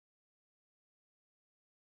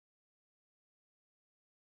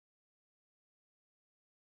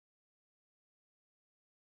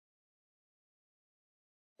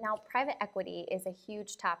Now, private equity is a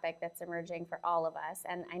huge topic that's emerging for all of us,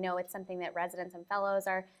 and I know it's something that residents and fellows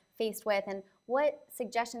are faced with. And what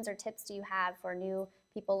suggestions or tips do you have for new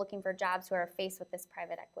people looking for jobs who are faced with this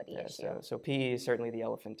private equity issue? So PE is certainly the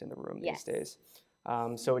elephant in the room Yes. these days.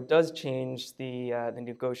 So it does change the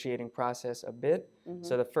negotiating process a bit.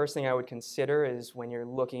 So the first thing I would consider is when you're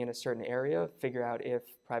looking in a certain area, figure out if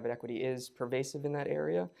private equity is pervasive in that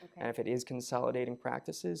area, and if it is consolidating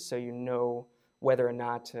practices, so you know whether or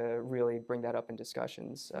not to really bring that up in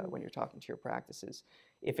discussions when you're talking to your practices.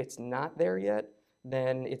 If it's not there yet,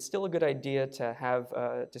 then it's still a good idea to have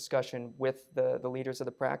a discussion with the leaders of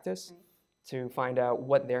the practice to find out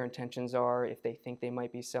what their intentions are, if they think they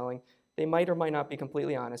might be selling. They might or might not be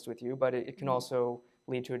completely honest with you, but it can also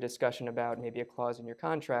lead to a discussion about maybe a clause in your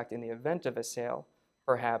contract in the event of a sale.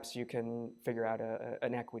 Perhaps you can figure out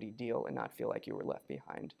an equity deal and not feel like you were left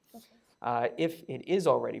behind. If it is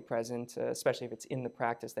already present, especially if it's in the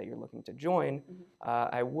practice that you're looking to join,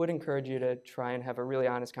 I would encourage you to try and have a really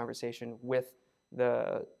honest conversation with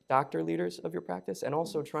the doctor leaders of your practice, and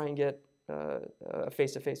also try and get a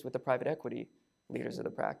face-to-face with the private equity leaders of the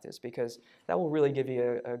practice, because that will really give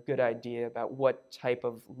you a good idea about what type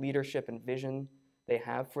of leadership and vision they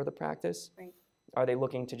have for the practice. Are they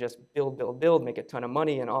looking to just build, make a ton of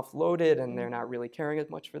money and offload it, and they're not really caring as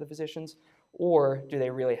much for the physicians? Or do they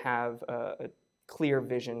really have a clear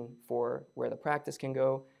vision for where the practice can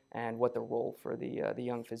go and what the role for the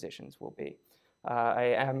young physicians will be?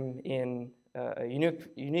 I am in a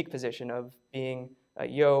unique position of being a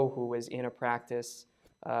Yo who was in a practice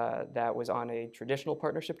that was on a traditional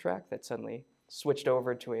partnership track that suddenly switched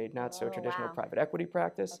over to a not-so-traditional private equity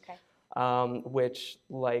practice, which,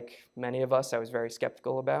 like many of us, I was very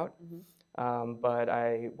skeptical about. But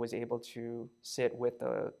I was able to sit with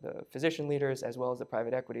the physician leaders as well as the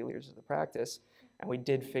private equity leaders of the practice, and we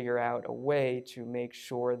did figure out a way to make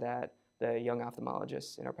sure that the young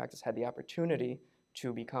ophthalmologists in our practice had the opportunity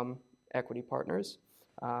to become equity partners.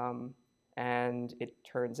 And it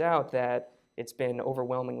turns out that it's been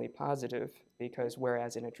overwhelmingly positive, because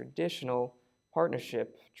whereas in a traditional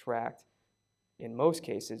partnership tract, in most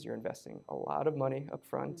cases, you're investing a lot of money up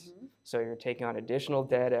front. So you're taking on additional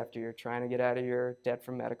debt after you're trying to get out of your debt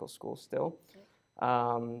from medical school still.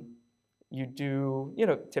 You do,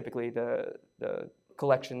 typically the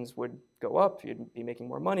collections would go up. You'd be making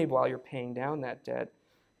more money while you're paying down that debt.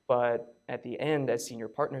 But at the end, as senior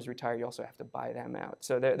partners retire, you also have to buy them out.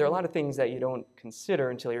 So there are a lot of things that you don't consider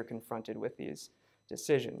until you're confronted with these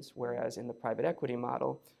decisions. Whereas in the private equity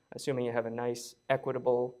model, assuming you have a nice,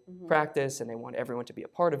 equitable practice and they want everyone to be a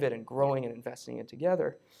part of it and growing and investing it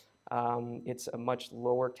together, it's a much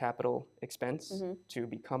lower capital expense to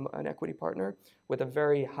become an equity partner, with a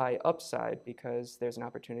very high upside, because there's an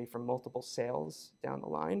opportunity for multiple sales down the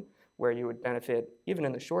line where you would benefit even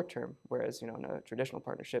in the short term, whereas in a traditional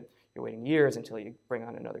partnership, you're waiting years until you bring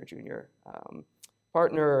on another junior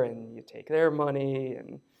partner and you take their money,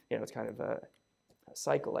 and it's kind of a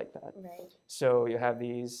cycle like that. So you have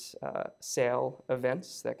these sale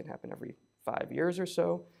events that can happen every 5 years or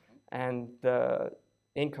so, and the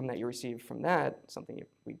income that you receive from that, something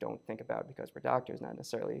we don't think about because we're doctors, not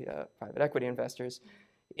necessarily private equity investors,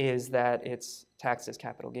 is that it's taxed as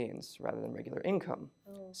capital gains rather than regular income.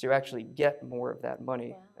 So you actually get more of that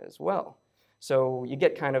money as well. So you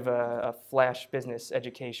get kind of a flash business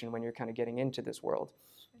education when you're kind of getting into this world.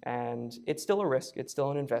 And it's still a risk, it's still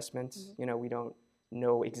an investment. We don't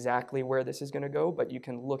know exactly where this is going to go, but you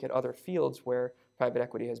can look at other fields where private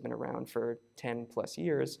equity has been around for 10 plus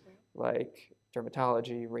years, like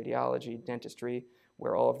dermatology, radiology, dentistry,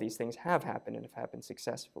 where all of these things have happened and have happened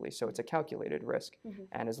successfully. So it's a calculated risk.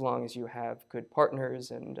 And as long as you have good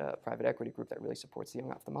partners and a private equity group that really supports the young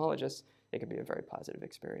ophthalmologists, it can be a very positive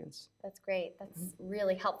experience. That's great. That's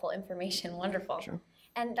really helpful information. Wonderful. Sure.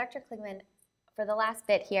 And Dr. Kligman, for the last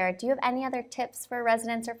bit here, do you have any other tips for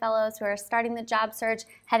residents or fellows who are starting the job search,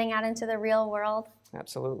 heading out into the real world?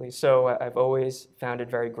 Absolutely. So I've always found it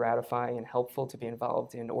very gratifying and helpful to be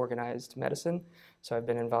involved in organized medicine. So I've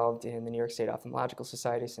been involved in the New York State Ophthalmological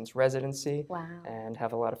Society since residency, and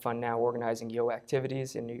have a lot of fun now organizing Yo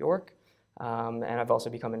activities in New York. And I've also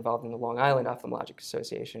become involved in the Long Island Ophthalmologic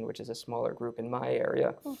Association, which is a smaller group in my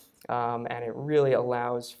area. And it really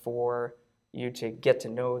allows for you to get to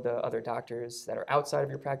know the other doctors that are outside of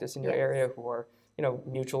your practice in your area, who are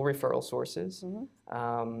mutual referral sources.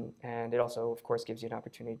 And it also, of course, gives you an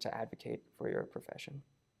opportunity to advocate for your profession.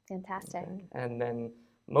 Fantastic. And then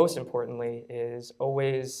most importantly is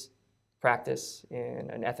always practice in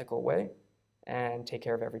an ethical way and take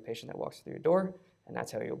care of every patient that walks through your door. And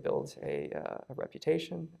that's how you'll build a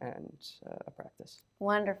reputation and a practice.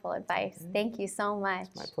 Wonderful advice. Thank you so much.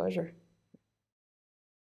 It's my pleasure.